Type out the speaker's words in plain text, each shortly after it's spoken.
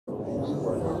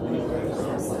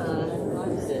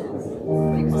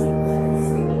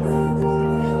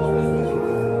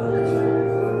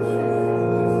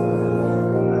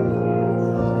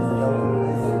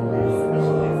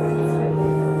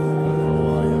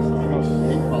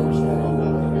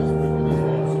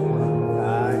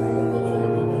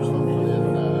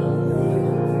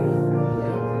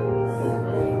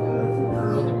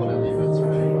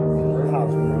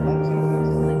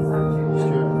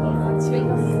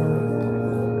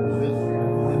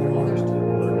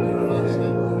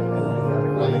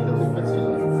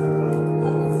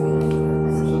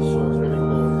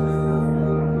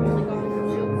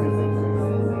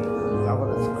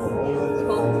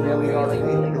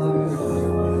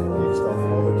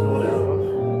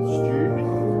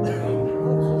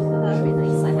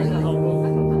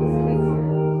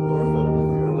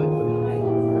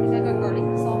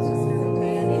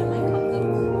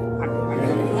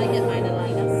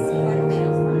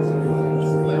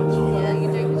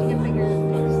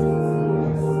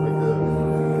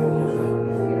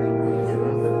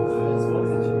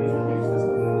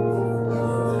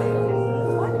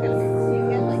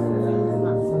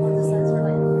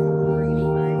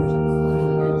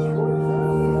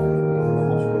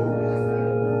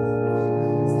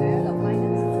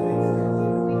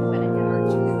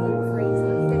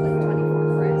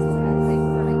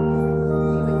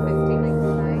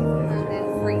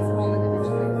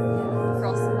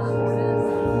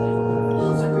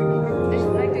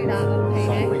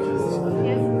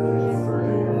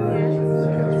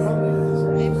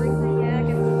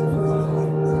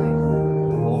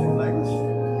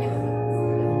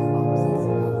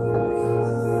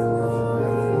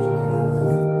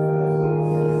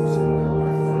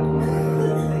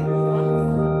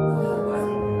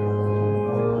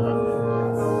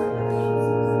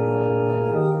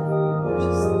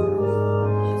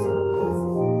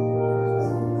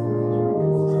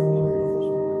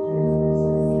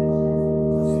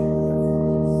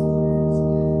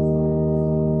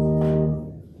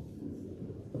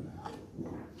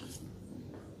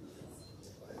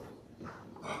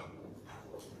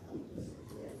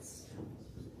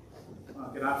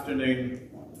Good afternoon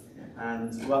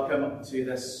and welcome to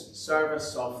this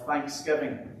service of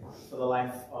thanksgiving for the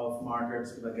life of Margaret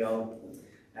Magill.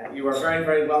 You are very,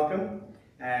 very welcome,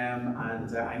 and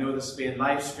I know this is being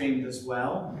live streamed as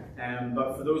well,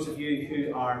 but for those of you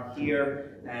who are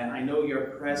here, I know your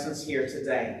presence here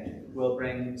today will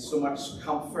bring so much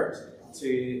comfort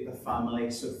to the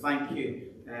family, so thank you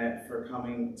for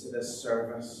coming to this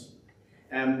service.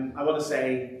 I want to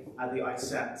say at the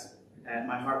outset,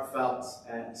 my heartfelt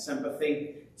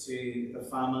sympathy to the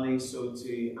family, so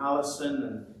to Alison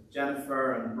and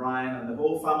Jennifer and Brian and the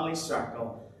whole family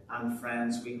circle and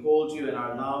friends. We hold you in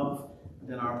our love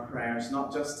and in our prayers,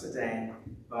 not just today,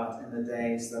 but in the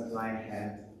days that lie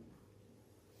ahead.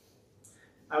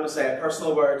 I want to say a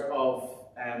personal word of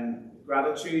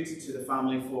gratitude to the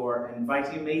family for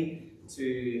inviting me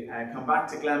to come back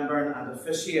to Glenburn and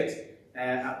officiate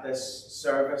at this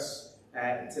service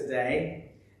today.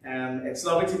 It's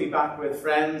lovely to be back with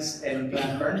friends in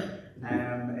Glenburn.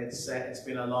 It's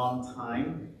been a long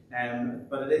time,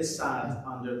 but it is sad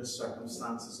under the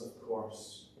circumstances, of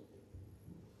course.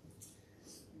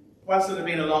 Whilst it had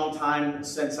been a long time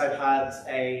since I've had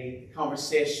a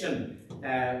conversation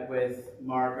with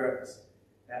Margaret,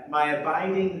 my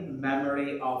abiding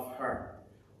memory of her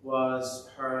was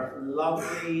her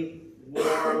lovely,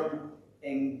 warm,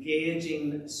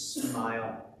 engaging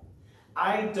smile.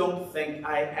 I don't think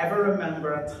I ever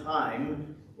remember a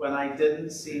time when I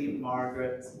didn't see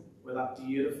Margaret with a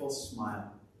beautiful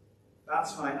smile.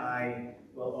 That's how I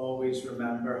will always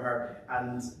remember her,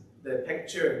 and the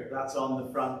picture that's on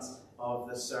the front of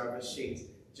the service sheet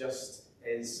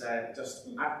is just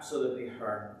absolutely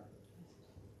her.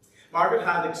 Margaret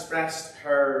had expressed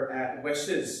her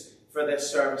wishes for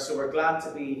this service, so we're glad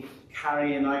to be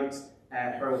carrying out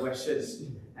her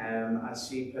wishes as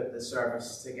she put the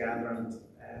service together,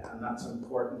 and that's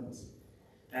important.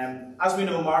 As we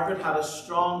know, Margaret had a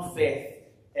strong faith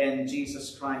in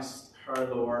Jesus Christ, her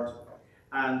Lord,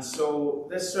 and so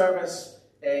this service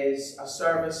is a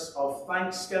service of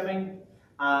thanksgiving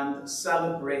and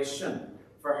celebration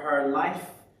for her life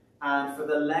and for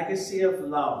the legacy of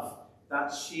love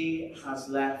that she has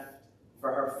left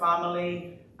for her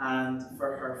family and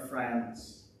for her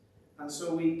friends. And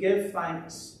so we give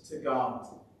thanks to God,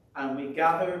 and we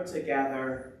gather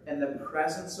together in the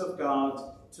presence of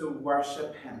God to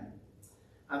worship Him.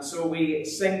 And so we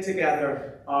sing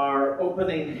together our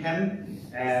opening hymn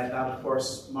that, of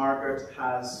course, Margaret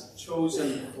has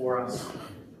chosen for us.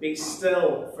 Be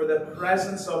still for the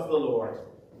presence of the Lord.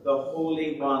 the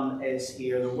Holy One is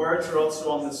here. The words are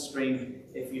also on the screen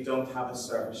if you don't have a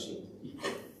service sheet.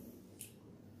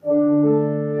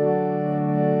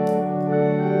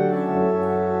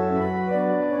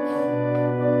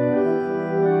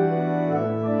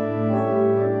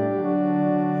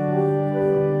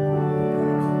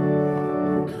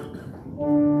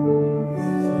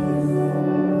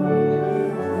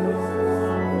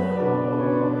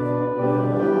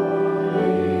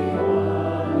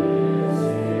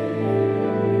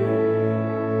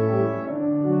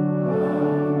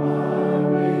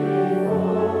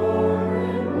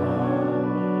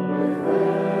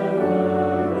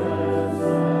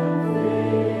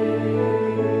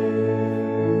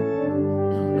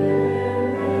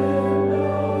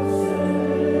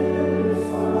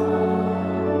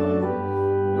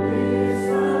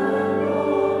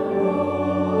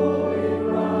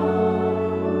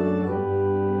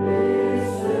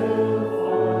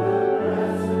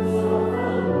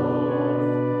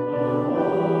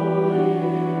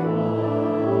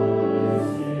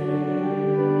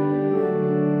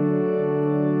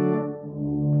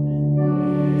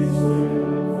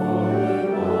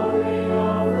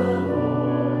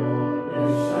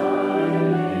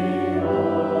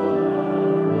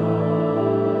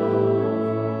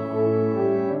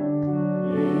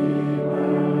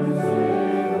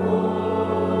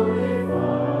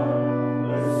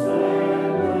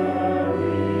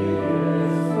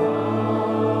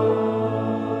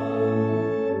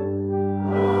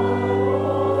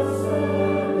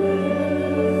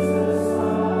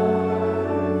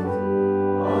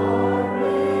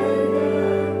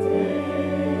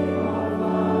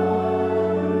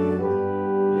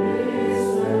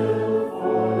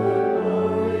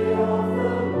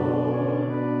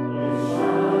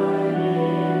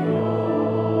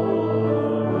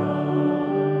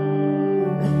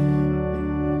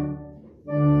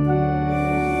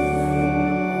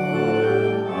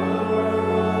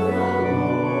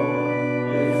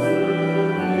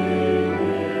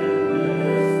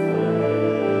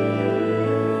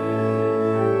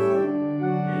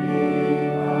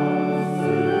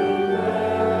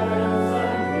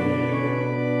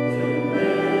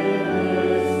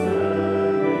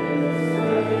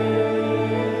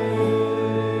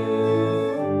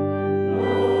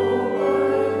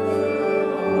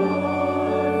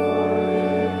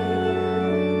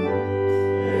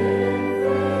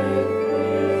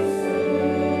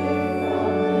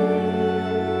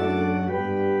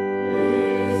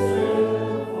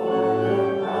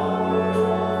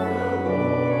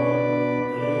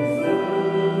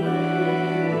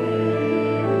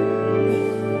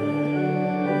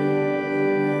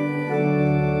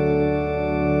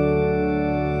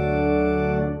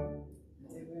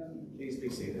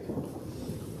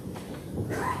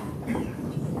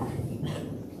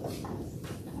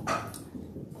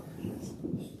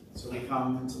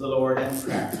 Come to the Lord in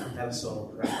prayer. Let us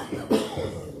all pray.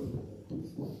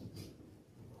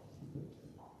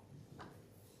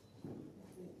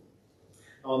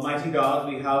 Almighty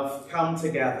God, we have come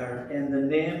together in the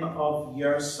name of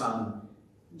your Son,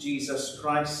 Jesus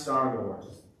Christ our Lord.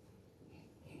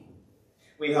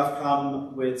 We have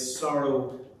come with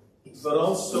sorrow, but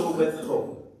also with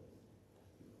hope,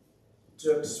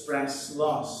 to express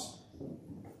loss,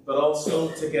 but also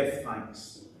to give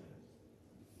thanks.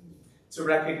 To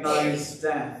recognize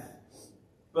death,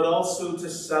 but also to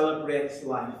celebrate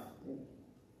life.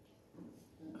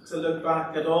 To look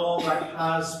back at all that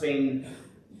has been,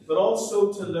 but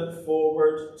also to look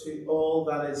forward to all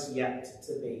that is yet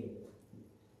to be.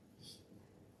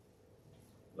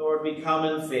 Lord, we come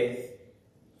in faith,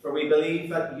 for we believe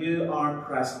that you are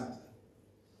present,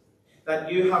 that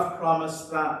you have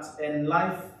promised that in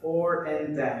life or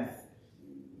in death,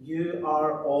 you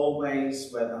are always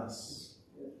with us.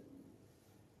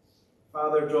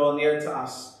 Father, draw near to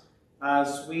us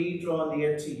as we draw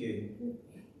near to you.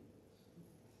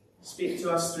 Speak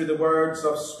to us through the words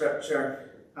of Scripture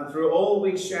and through all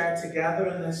we share together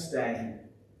in this day,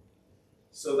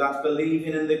 so that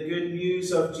believing in the good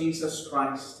news of Jesus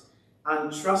Christ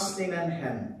and trusting in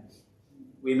him,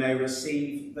 we may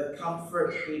receive the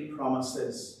comfort he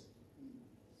promises,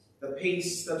 the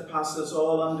peace that passes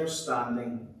all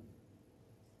understanding,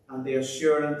 and the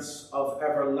assurance of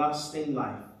everlasting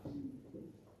life.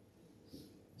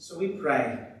 So we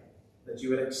pray that you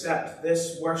would accept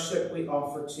this worship we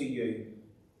offer to you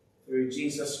through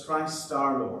Jesus Christ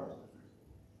our Lord.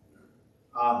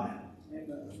 Amen. Amen.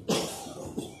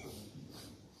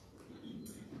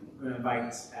 I'm going to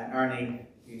invite Ernie,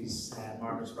 who's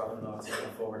Margaret's brother-in-law, to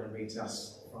come forward and read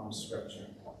us from Scripture.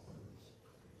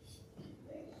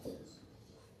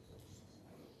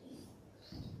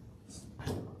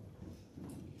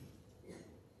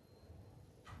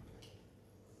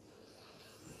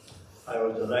 I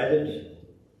was delighted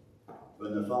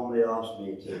when the family asked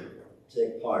me to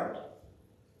take part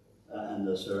in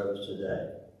the service today.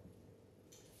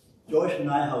 Joyce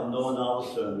and I have known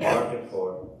Alistair and Margaret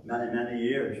for many, many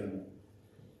years, and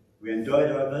we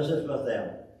enjoyed our visits with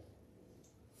them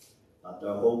at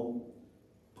their home,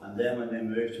 and then when they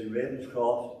moved to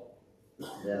Ravenscroft,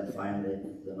 then finally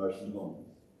the nursing home.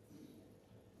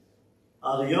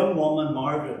 As a young woman,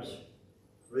 Margaret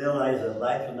realised that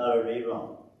life was not a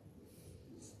rerun.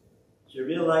 She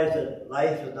realised that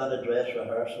life is not a dress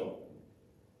rehearsal.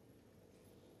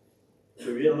 She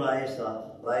realised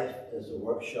that life is a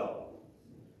workshop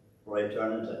for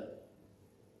eternity.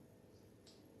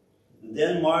 And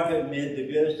then Margaret made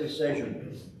the greatest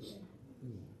decision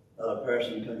that a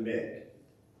person can make.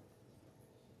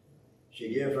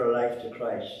 She gave her life to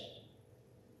Christ.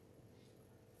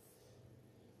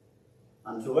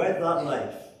 And throughout that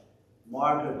life,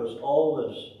 Margaret was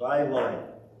always very willing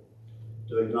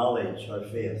to acknowledge her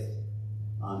faith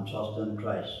and trust in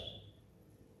Christ.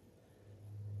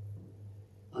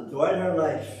 And throughout her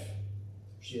life,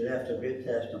 she left a great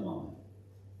testimony.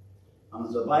 And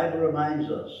as the Bible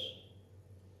reminds us,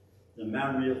 the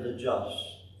memory of the just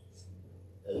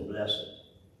is blessed.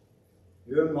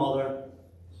 Your mother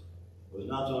was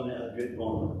not only a good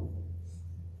woman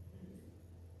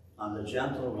and a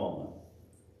gentle woman,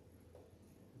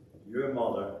 your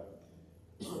mother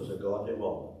was a godly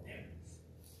woman.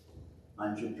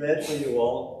 And she prayed for you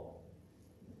all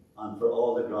and for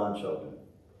all the grandchildren.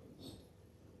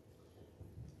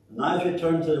 And now as we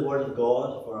turn to the Word of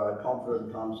God for our comfort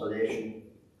and consolation,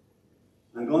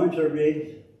 I'm going to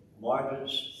read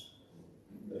Margaret's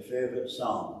favourite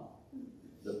psalm,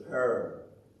 the Prayer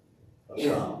of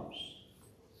Psalms,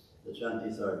 the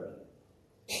 23rd.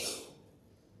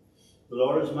 The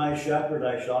Lord is my shepherd,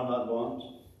 I shall not want.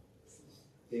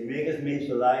 He maketh me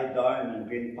to lie down in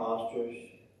green pastures.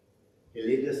 He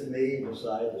leadeth me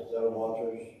beside the still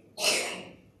waters.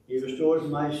 He restores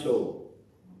my soul.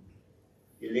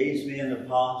 He leads me in the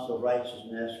paths of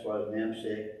righteousness for his name's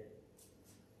sake.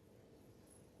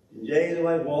 And yea, though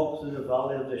I walk through the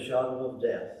valley of the shadow of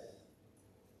death,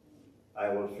 I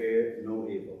will fear no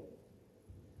evil.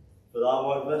 For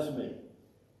thou art with me.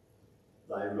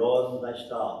 Thy rod and thy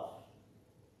staff,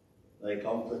 they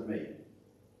comfort me.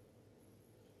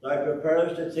 Thou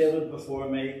preparest a table before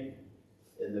me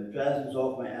in the presence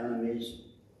of my enemies.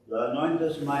 Thou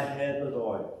anointest my head with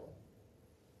oil,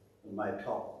 and my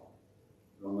cup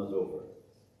runneth over.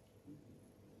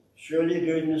 Surely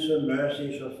goodness and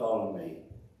mercy shall follow me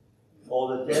all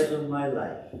the days of my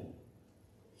life,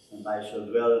 and I shall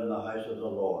dwell in the house of the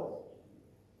Lord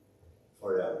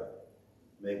forever.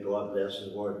 May God bless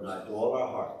his word now to all our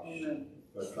hearts. Amen.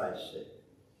 For Christ's sake.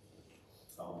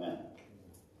 Amen.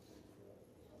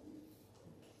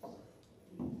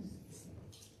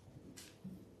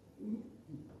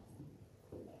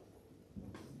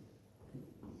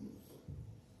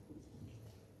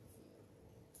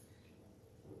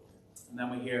 And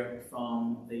then we hear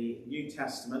from the New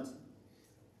Testament,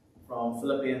 from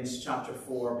Philippians chapter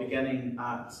 4, beginning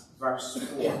at verse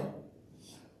 4.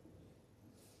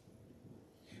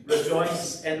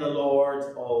 Rejoice in the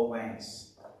Lord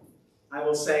always. I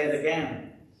will say it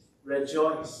again,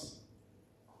 rejoice.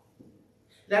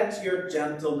 Let your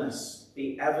gentleness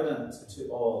be evident to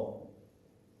all.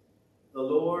 The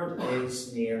Lord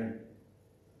is near.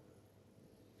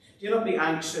 Do not be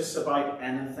anxious about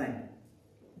anything,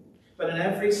 but in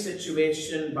every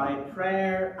situation, by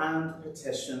prayer and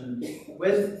petition,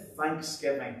 with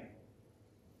thanksgiving,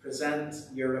 present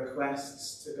your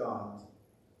requests to God.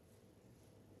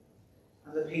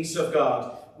 And the peace of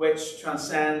God, which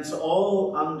transcends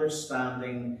all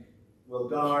understanding, will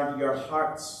guard your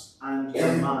hearts and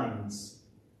your minds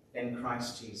in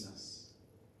Christ Jesus.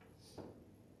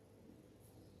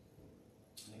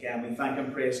 And again, we thank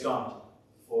and praise God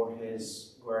for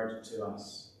his word to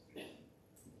us.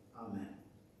 Amen.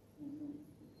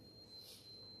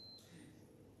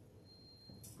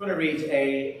 I'm going to read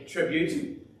a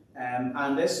tribute,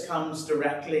 and this comes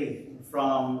directly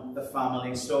from the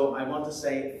family. So I want to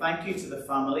say thank you to the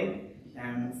family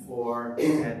for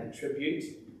the tribute.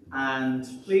 And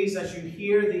please, as you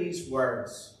hear these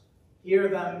words, hear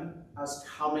them as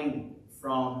coming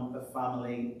from the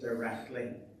family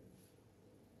directly.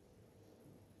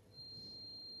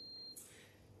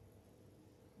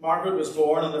 Margaret was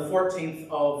born on the 14th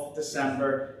of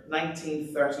December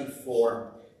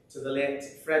 1934 to the late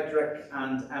Frederick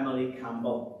and Emily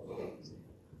Campbell.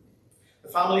 The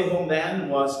family home then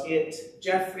was 8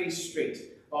 Jeffrey Street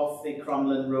off the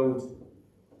Crumlin Road.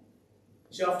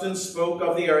 She often spoke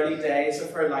of the early days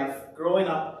of her life growing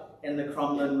up in the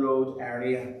Crumlin Road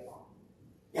area.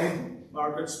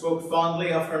 Margaret spoke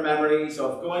fondly of her memories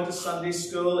of going to Sunday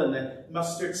school in the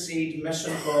Mustard Seed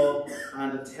Mission Hall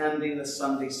and attending the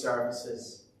Sunday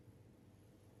services.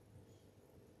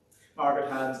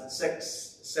 Margaret had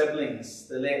 6 siblings,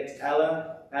 the late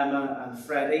Ella, Emma and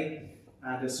Freddie,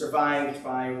 and is survived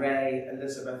by Ray,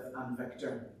 Elizabeth and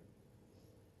Victor.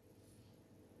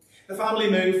 The family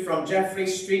moved from Jeffrey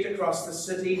Street across the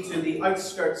city to the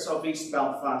outskirts of East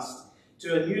Belfast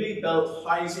to a newly built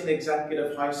housing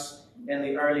executive house in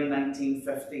the early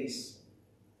 1950s.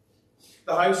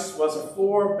 The house was a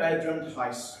 4-bedroomed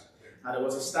house, and it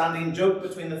was a standing joke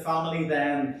between the family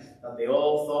then that they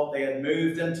all thought they had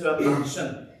moved into a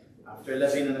mansion after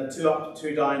living in a 2-up,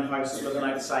 2-down house with an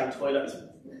outside toilet.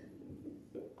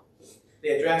 The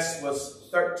address was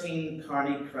 13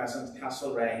 Carney Crescent,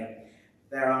 Castlereagh.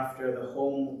 Thereafter, the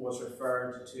home was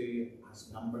referred to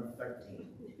as number 13.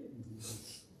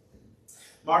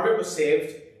 Margaret was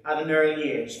saved at an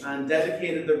early age and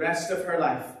dedicated the rest of her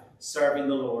life serving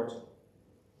the Lord.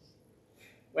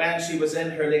 When she was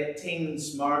in her late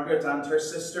teens, Margaret and her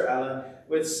sister Ella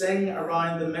would sing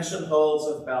around the mission halls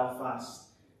of Belfast.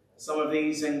 Some of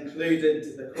these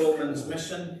included the Coleman's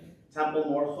Mission,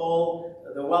 Templemore Hall,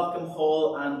 the Welcome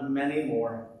Hall, and many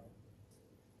more.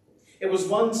 It was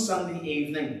one Sunday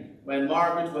evening when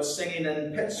Margaret was singing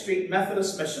in Pitt Street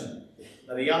Methodist Mission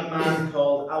that a young man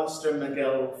called Alistair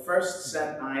Magill first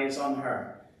set eyes on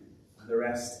her, and the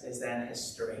rest is then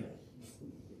history.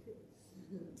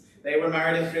 They were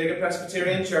married in Craig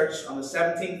Presbyterian Church on the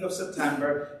 17th of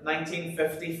September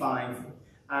 1955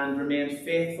 and remained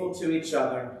faithful to each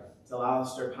other till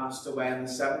Alistair passed away on the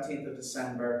 17th of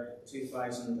December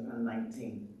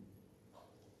 2019.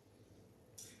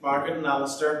 Margaret and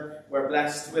Alistair were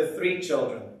blessed with 3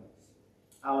 children,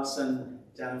 Alison,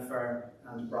 Jennifer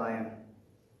and Brian.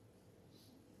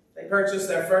 They purchased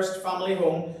their first family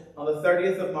home on the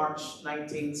 30th of March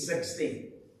 1960.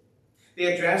 The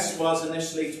address was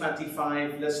initially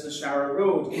 25 Lisnashara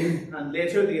Road, and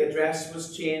later the address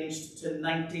was changed to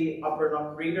 90 Upper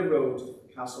Knockreeder Road,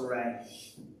 Castlereagh.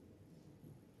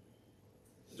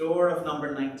 The door of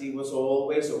number 90 was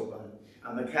always open,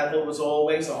 and the kettle was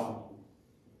always on.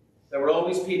 There were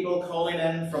always people calling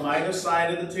in from either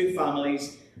side of the 2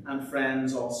 families, and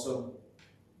friends also.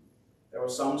 There were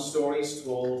some stories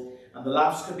told, and the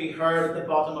laughs could be heard at the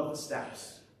bottom of the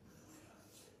steps.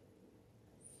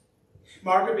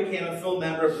 Margaret became a full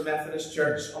member of the Methodist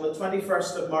Church on the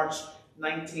 21st of March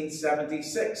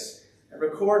 1976,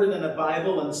 recorded in a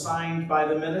Bible and signed by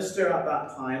the minister at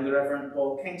that time, the Reverend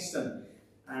Paul Kingston,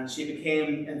 and she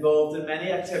became involved in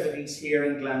many activities here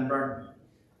in Glenburn,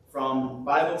 from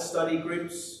Bible study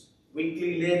groups,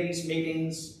 weekly ladies'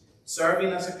 meetings,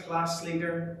 serving as a class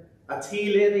leader, a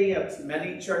tea lady at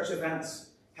many church events,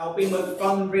 helping with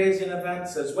fundraising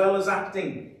events, as well as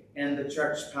acting in the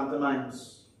church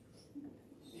pantomimes.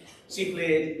 She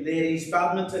played ladies'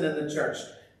 badminton in the church,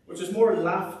 which was more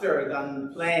laughter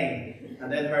than playing,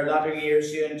 and in her latter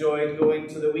years she enjoyed going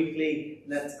to the weekly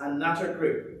knit and natter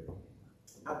group.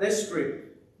 At this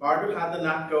group, Margaret had the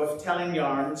knack of telling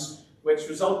yarns, which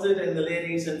resulted in the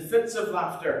ladies in fits of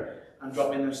laughter and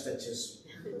dropping their stitches.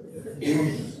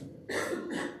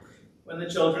 When the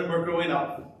children were growing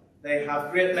up, they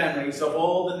have great memories of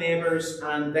all the neighbours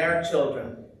and their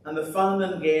children, and the fun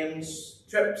and games,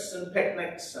 trips and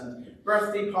picnics and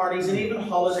birthday parties and even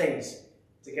holidays,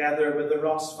 together with the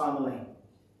Ross family.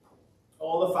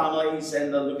 All the families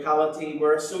in the locality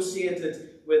were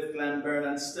associated with Glenburn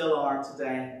and still are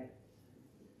today.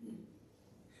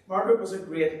 Margaret was a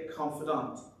great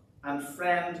confidant and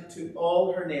friend to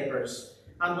all her neighbours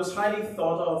and was highly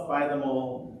thought of by them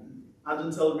all, and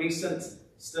until recent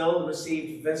still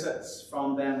received visits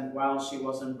from them while she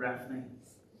was in Breffni.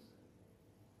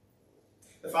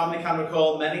 The family can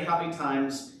recall many happy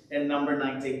times in number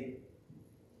 90.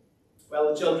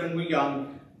 While the children were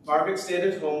young, Margaret stayed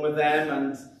at home with them,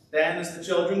 and then as the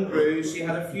children grew, she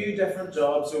had a few different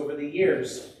jobs over the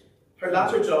years. Her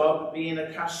latter job being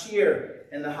a cashier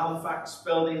in the Halifax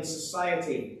Building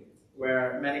Society,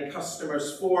 where many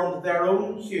customers formed their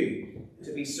own queue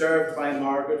to be served by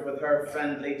Margaret with her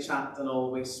friendly chat and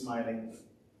always smiling.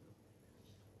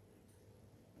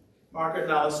 Margaret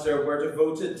and Alistair were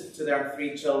devoted to their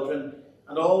 3 children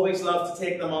and always loved to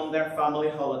take them on their family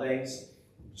holidays.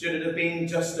 Should it have been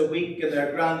just a week in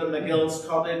their Grandad Magill's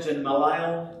cottage in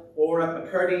Magill or at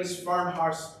McCurdy's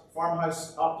farmhouse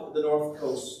up the north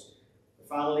coast, the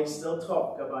family still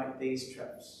talk about these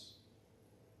trips.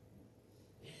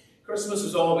 Christmas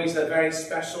was always a very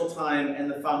special time in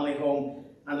the family home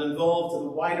and involved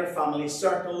the wider family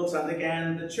circles, and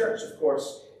again the church, of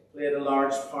course, played a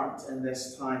large part in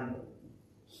this time.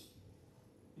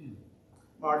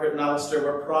 Margaret and Alistair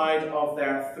were proud of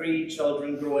their 3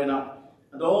 children growing up,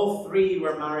 and all 3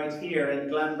 were married here in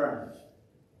Glenburn.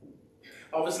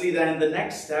 Obviously then the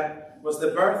next step was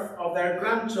the birth of their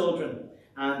grandchildren,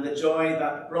 and the joy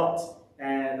that brought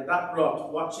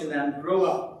watching them grow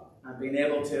up and being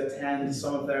able to attend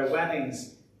some of their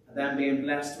weddings, and then being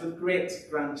blessed with great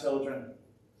grandchildren.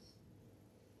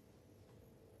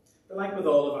 But like with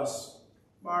all of us,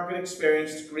 Margaret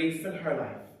experienced grief in her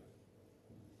life.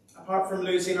 Apart from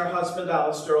losing her husband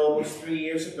Alistair almost 3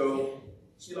 years ago,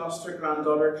 she lost her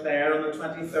granddaughter Claire on the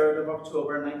 23rd of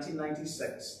October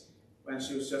 1996, when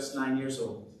she was just 9 years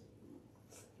old.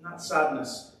 And that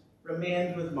sadness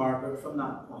remained with Margaret from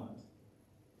that point.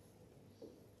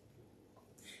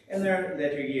 In their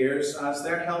later years, as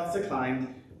their health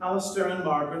declined, Alistair and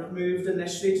Margaret moved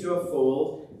initially to a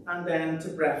fold and then to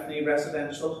Breffni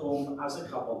Residential Home as a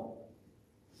couple.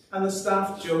 And the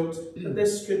staff joked that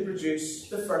this could produce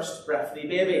the first Breffni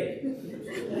baby.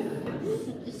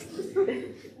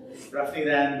 Breffni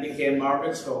then became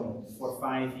Margaret's home for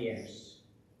 5 years.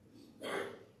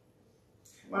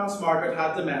 Whilst Margaret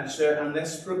had dementia and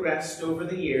this progressed over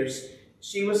the years,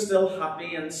 she was still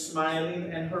happy and smiling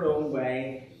in her own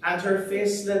way, and her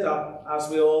face lit up as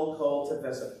we all called to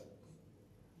visit.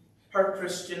 Her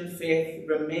Christian faith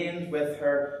remained with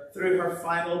her through her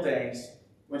final days,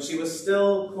 when she was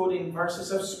still quoting verses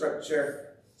of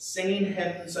Scripture, singing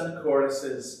hymns and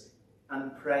choruses,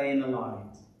 and praying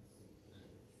aloud.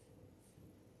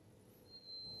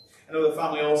 I know the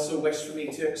family also wished for me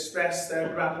to express their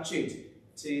gratitude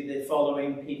to the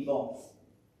following people.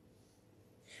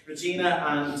 Regina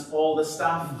and all the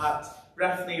staff at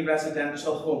Breffni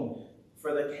Residential Home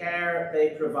for the care they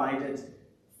provided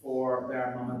for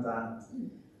their mum and dad.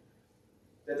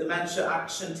 The Dementia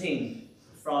Action Team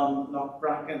from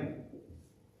Knockbracken.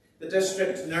 The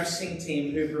district nursing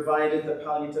team who provided the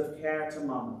palliative care to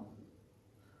mum.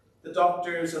 The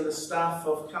doctors and the staff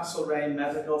of Castlereagh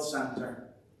Medical Centre.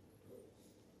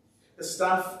 The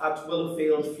staff at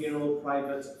Willowfield Funeral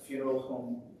Private Funeral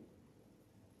Home.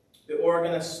 The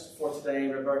organist for today,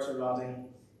 Roberta Roddy.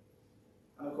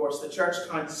 And of course the Church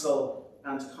Council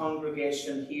and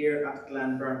congregation here at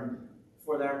Glenburn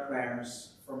for their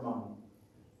prayers for Mum.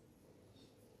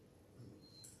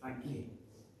 Thank you.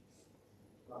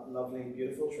 That lovely,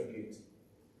 beautiful tribute.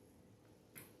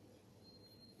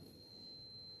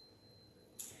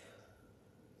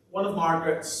 One of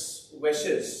Margaret's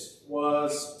wishes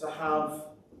was to have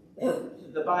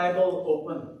the Bible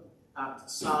open at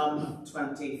Psalm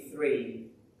 23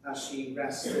 as she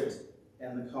rested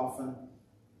in the coffin.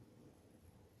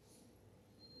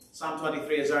 Psalm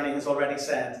 23, as Ernie has already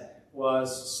said,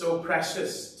 was so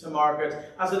precious to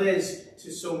Margaret, as it is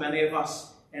to so many of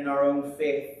us in our own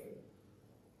faith.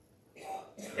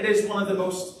 It is one of the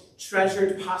most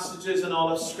treasured passages in all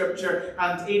of Scripture,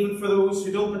 and even for those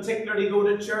who don't particularly go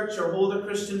to church or hold a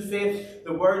Christian faith,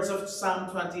 the words of Psalm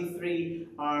 23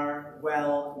 are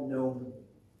well known.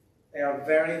 They are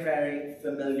very, very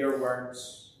familiar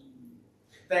words.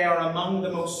 They are among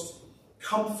the most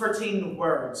comforting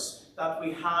words that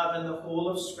we have in the whole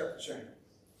of Scripture,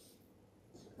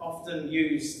 often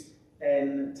used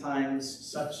in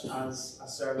times such as a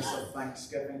service of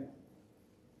thanksgiving.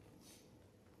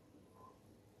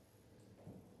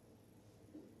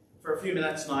 For a few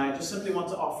minutes now, I just simply want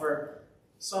to offer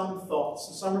some thoughts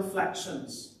and some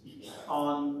reflections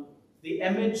on the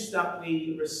image that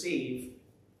we receive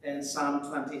in Psalm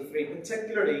 23,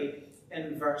 particularly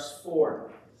in verse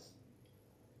 4.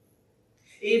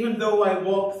 Even though I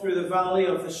walk through the valley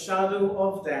of the shadow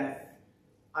of death,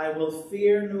 I will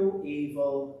fear no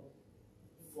evil,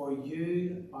 for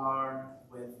you are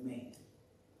with me.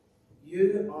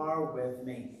 You are with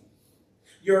me.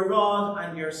 Your rod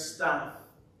and your staff,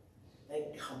 they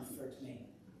comfort me.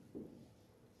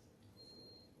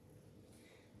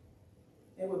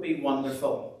 It would be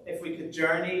wonderful if we could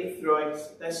journey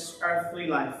throughout this earthly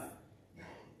life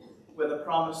with a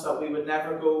promise that we would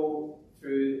never go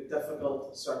through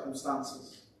difficult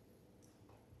circumstances.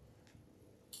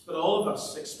 But all of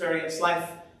us experience life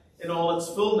in all its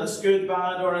fullness, good,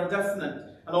 bad, or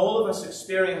indefinite. And all of us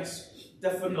experience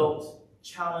difficult,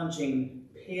 challenging,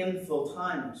 painful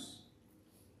times.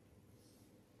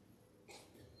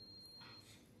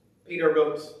 Peter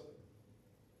wrote,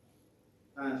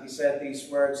 and he said these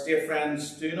words, "Dear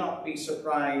friends, do not be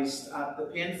surprised at the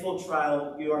painful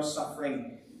trial you are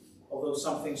suffering, although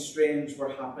something strange were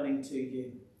happening to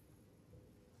you."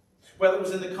 Whether it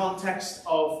was in the context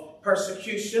of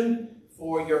persecution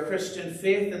for your Christian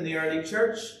faith in the early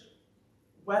church,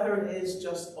 whether it is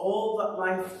just all that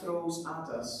life throws at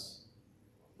us,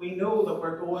 we know that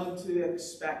we're going to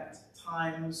expect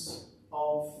times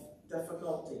of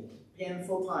difficulty,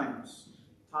 painful times,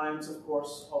 times, of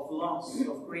course, of loss,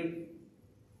 of grief.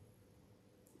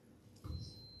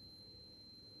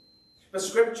 But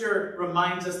Scripture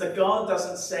reminds us that God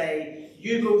doesn't say,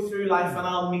 you go through life and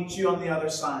I'll meet you on the other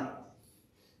side.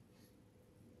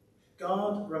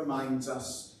 God reminds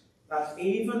us that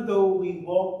even though we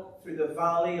walk through the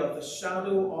valley of the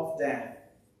shadow of death,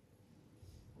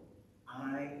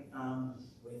 I am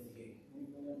with you.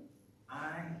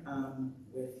 I am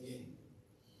with you.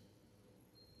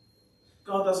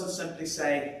 God doesn't simply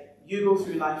say, you go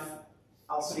through life,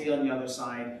 I'll see you on the other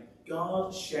side.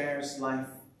 God shares life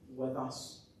with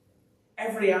us.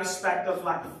 Every aspect of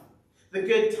life, the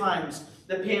good times,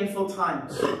 the painful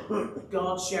times,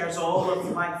 God shares all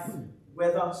of life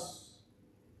with us.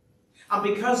 And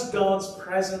because God's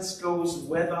presence goes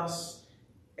with us,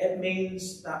 it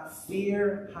means that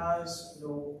fear has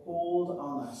no hold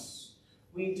on us.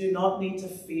 We do not need to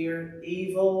fear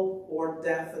evil or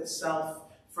death itself,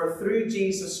 for through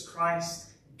Jesus Christ,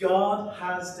 God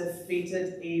has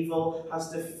defeated evil, has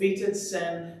defeated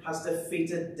sin, has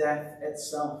defeated death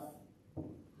itself.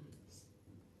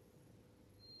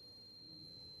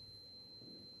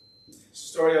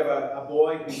 Story of a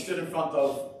boy who stood in front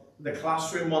of the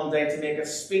classroom one day to make a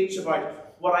speech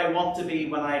about what I want to be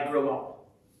when I grow up.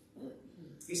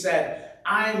 He said,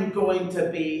 I'm going to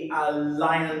be a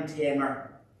lion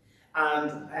tamer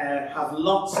and have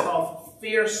lots of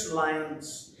fierce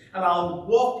lions, and I'll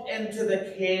walk into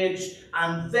the cage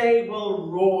and they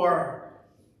will roar.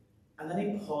 And then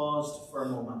he paused for a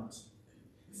moment,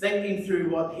 thinking through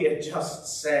what he had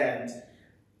just said,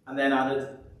 and then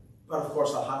added, but of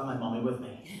course I'll have my mummy with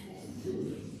me.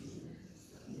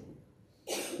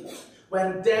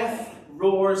 When death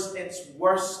roars its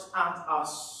worst at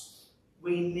us,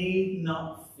 we need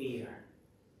not fear.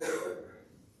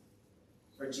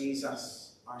 For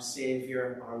Jesus, our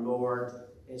Saviour, our Lord,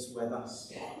 is with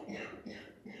us.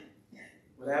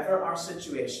 Whatever our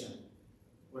situation,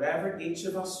 whatever each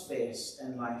of us face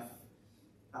in life,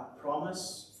 that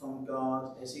promise from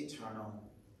God is eternal,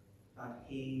 that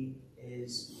He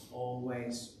is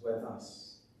always with us.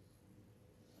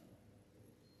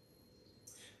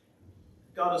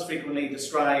 God is frequently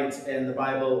described in the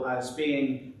Bible as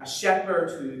being a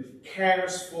shepherd who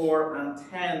cares for and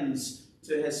tends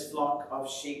to his flock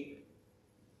of sheep.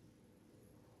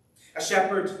 A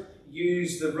shepherd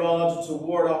used the rod to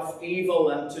ward off evil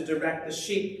and to direct the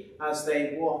sheep as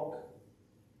they walk.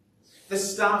 The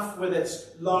staff with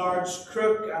its large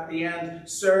crook at the end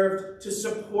served to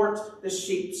support the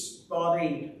sheep's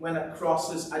body when it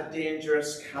crosses a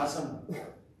dangerous chasm.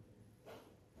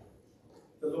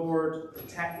 The Lord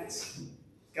protects,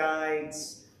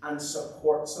 guides, and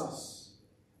supports us.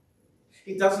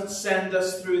 He doesn't send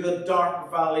us through the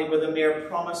dark valley with a mere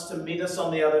promise to meet us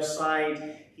on the other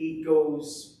side. He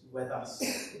goes with us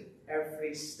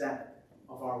every step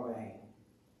of our way.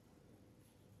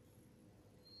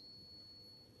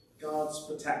 God's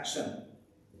protection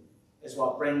is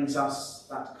what brings us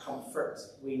that comfort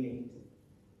we need.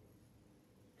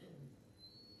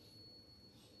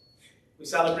 We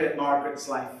celebrate Margaret's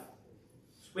life.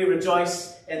 We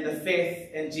rejoice in the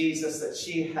faith in Jesus that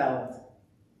she held.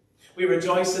 We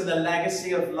rejoice in the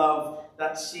legacy of love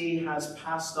that she has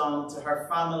passed on to her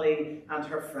family and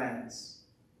her friends.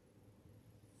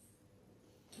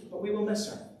 But we will miss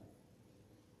her.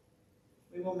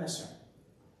 We will miss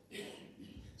her.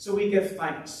 So we give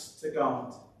thanks to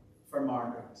God for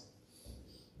Margaret.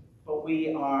 But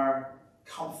we are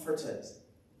comforted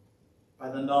by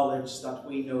the knowledge that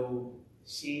we know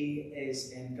she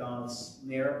is in God's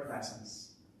near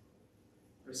presence,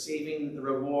 receiving the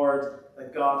reward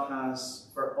that God has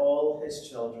for all his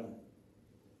children.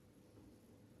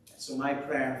 So my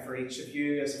prayer for each of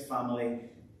you as a family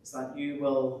is that you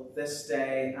will, this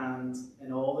day and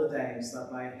in all the days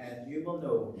that lie ahead, you will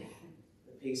know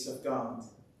the peace of God,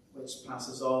 which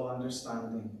passes all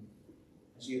understanding,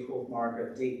 as you hold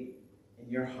Margaret deep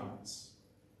in your hearts.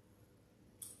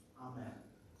 Amen.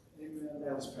 Amen.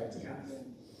 Let us pray together.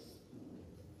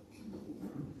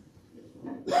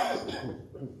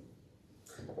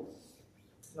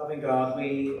 Loving God,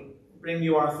 we bring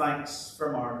you our thanks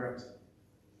for Margaret,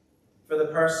 for the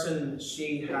person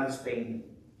she has been,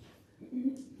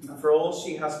 and for all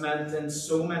she has meant in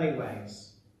so many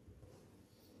ways.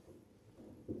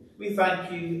 We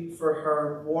thank you for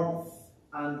her warmth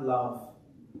and love,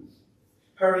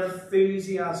 her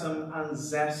enthusiasm and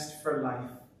zest for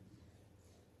life,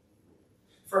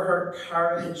 for her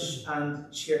courage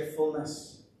and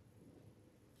cheerfulness,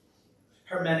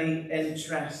 her many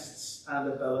interests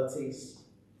and abilities.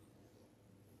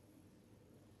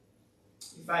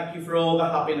 We thank you for all the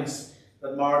happiness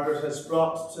that Margaret has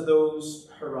brought to those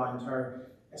around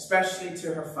her, especially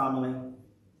to her family.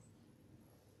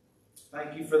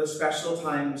 Thank you for the special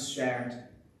times shared,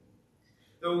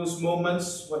 those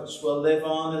moments which will live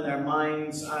on in their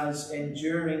minds as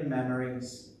enduring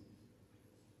memories.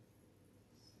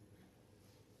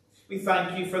 We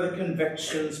thank you for the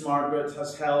convictions Margaret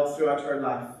has held throughout her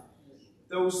life,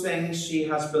 those things she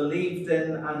has believed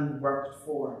in and worked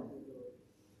for.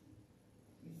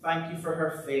 We thank you for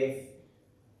her faith,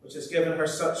 which has given her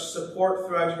such support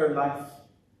throughout her life,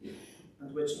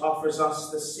 and which offers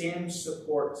us the same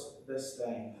support this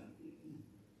day.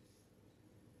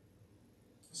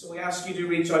 So we ask you to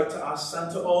reach out to us and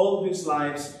to all whose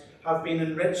lives have been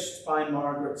enriched by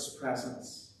Margaret's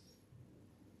presence.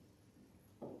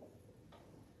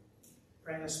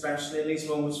 Praying especially in these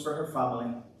moments for her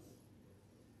family,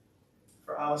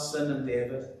 for Alison and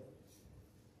David,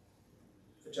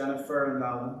 for Jennifer and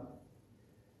Alan,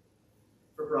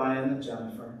 for Brian and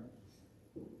Jennifer,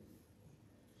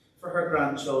 for her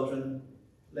grandchildren,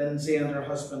 Lindsay and her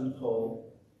husband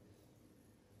Paul,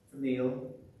 for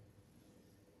Neil,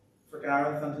 for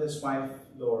Gareth and his wife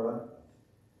Laura,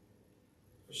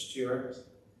 for Stuart,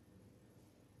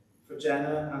 for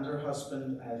Jenna and her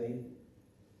husband Eddie,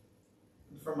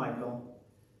 and for Michael,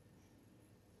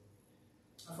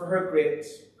 and for her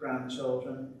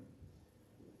great-grandchildren,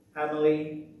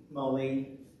 Emily,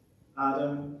 Molly,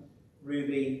 Adam,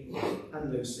 Ruby,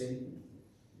 and Lucy,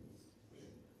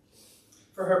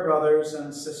 for her brothers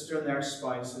and sister and their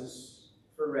spouses,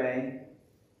 for Ray,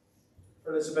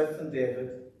 for Elizabeth and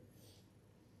David,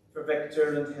 for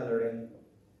Victor and Hilary,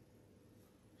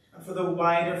 and for the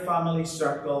wider family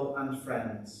circle and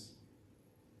friends.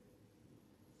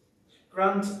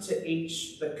 Grant to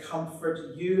each the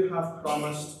comfort you have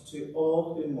promised to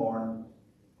all who mourn,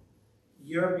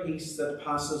 your peace that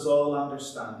passes all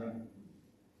understanding.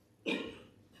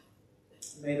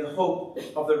 May the hope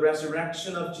of the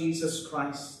resurrection of Jesus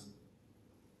Christ,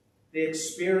 the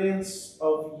experience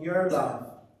of your love,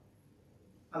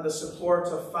 and the support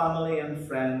of family and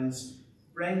friends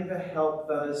bring the help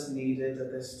that is needed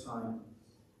at this time.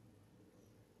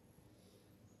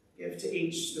 Give to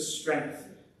each the strength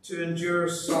to endure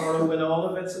sorrow in all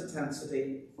of its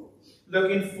intensity,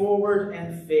 looking forward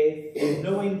in faith,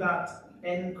 knowing that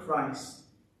in Christ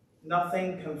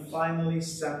nothing can finally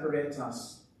separate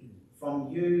us from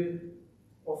you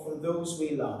or from those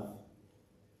we love.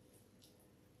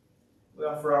 We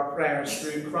offer our prayers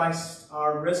through Christ,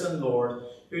 our risen Lord,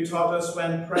 who taught us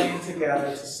when praying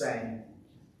together to say,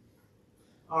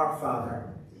 Our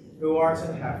Father, who art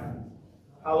in heaven,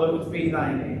 hallowed be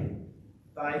thy name.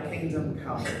 Thy kingdom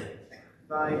come,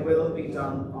 thy will be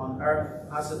done on earth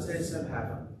as it is in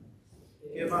heaven.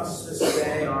 Give us this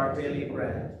day our daily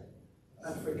bread,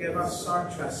 and forgive us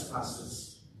our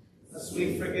trespasses, as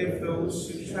we forgive those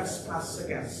who trespass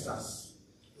against us.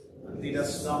 And lead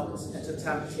us not into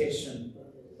temptation,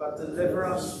 but deliver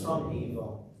us from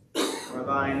evil. For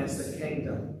thine is the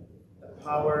kingdom, the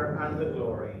power, and the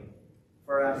glory,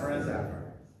 forever and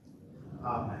ever.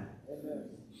 Amen.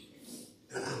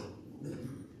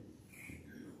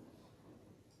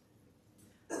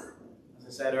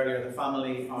 As I said earlier, the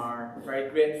family are very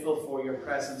grateful for your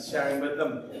presence, sharing with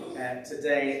them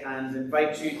today, and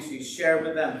invite you to share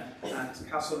with them at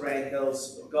Castlereagh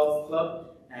Hills Golf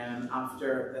Club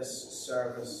after this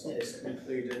service is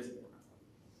concluded.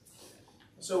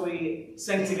 So we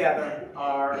sing together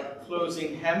our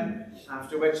closing hymn,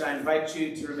 after which I invite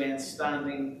you to remain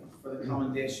standing for the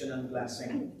commendation and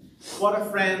blessing. What a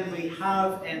friend we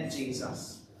have in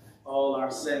Jesus, all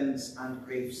our sins and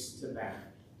griefs to bear.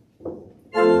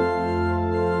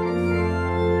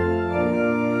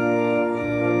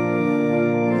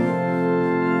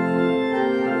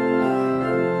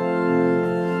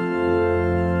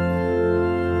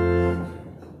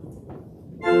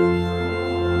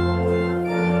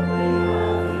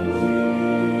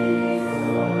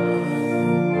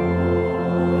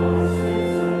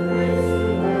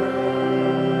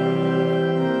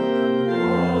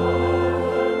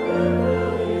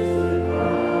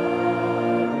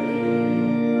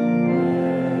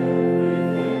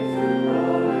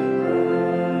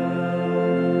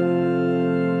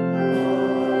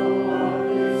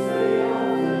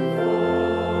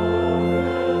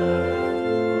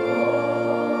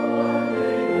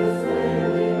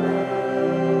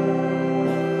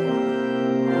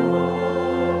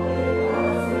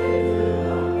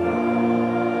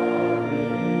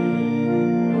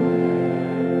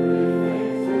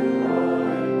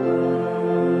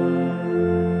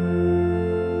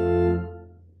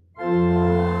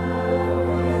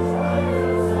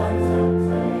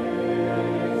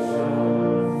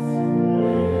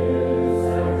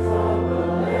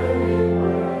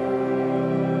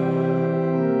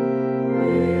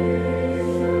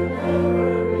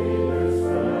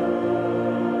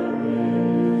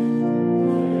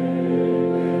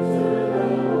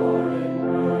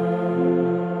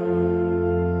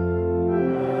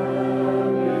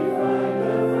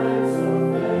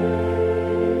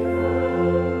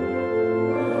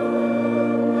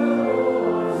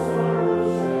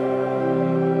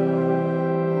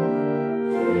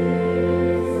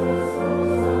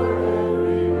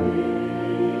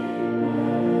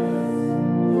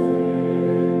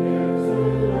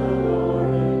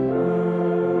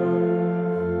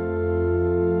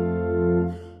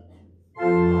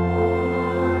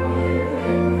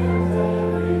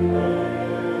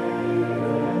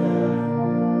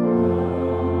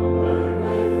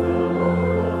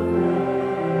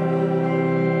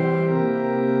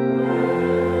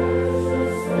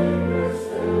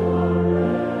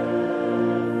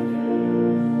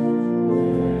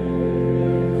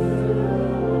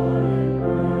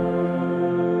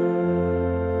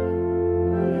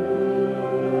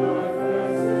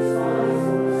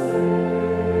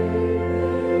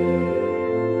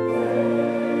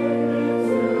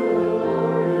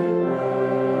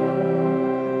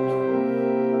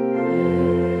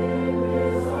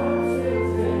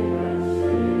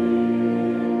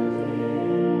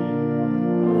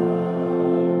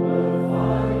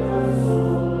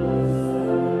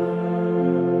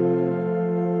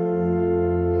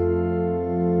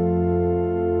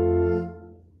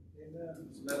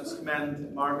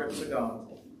 commend Margaret to God.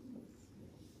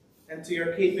 Into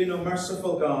your keeping, O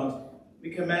merciful God,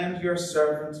 we commend your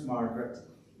servant Margaret.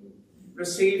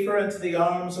 Receive her into the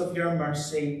arms of your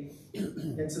mercy,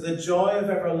 into the joy of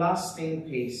everlasting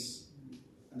peace,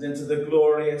 and into the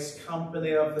glorious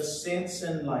company of the saints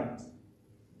in light,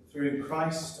 through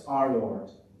Christ our Lord.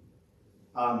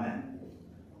 Amen.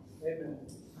 Amen.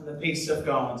 And the peace of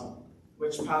God,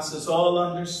 which passes all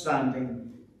understanding,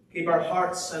 keep our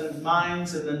hearts and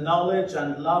minds in the knowledge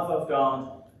and love of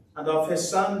God and of his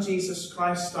Son, Jesus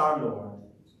Christ our Lord.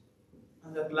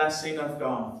 And the blessing of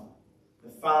God,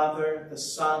 the Father, the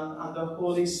Son, and the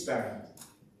Holy Spirit,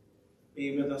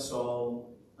 be with us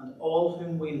all and all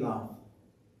whom we love,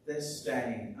 this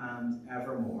day and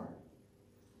evermore.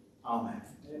 Amen.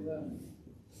 Amen.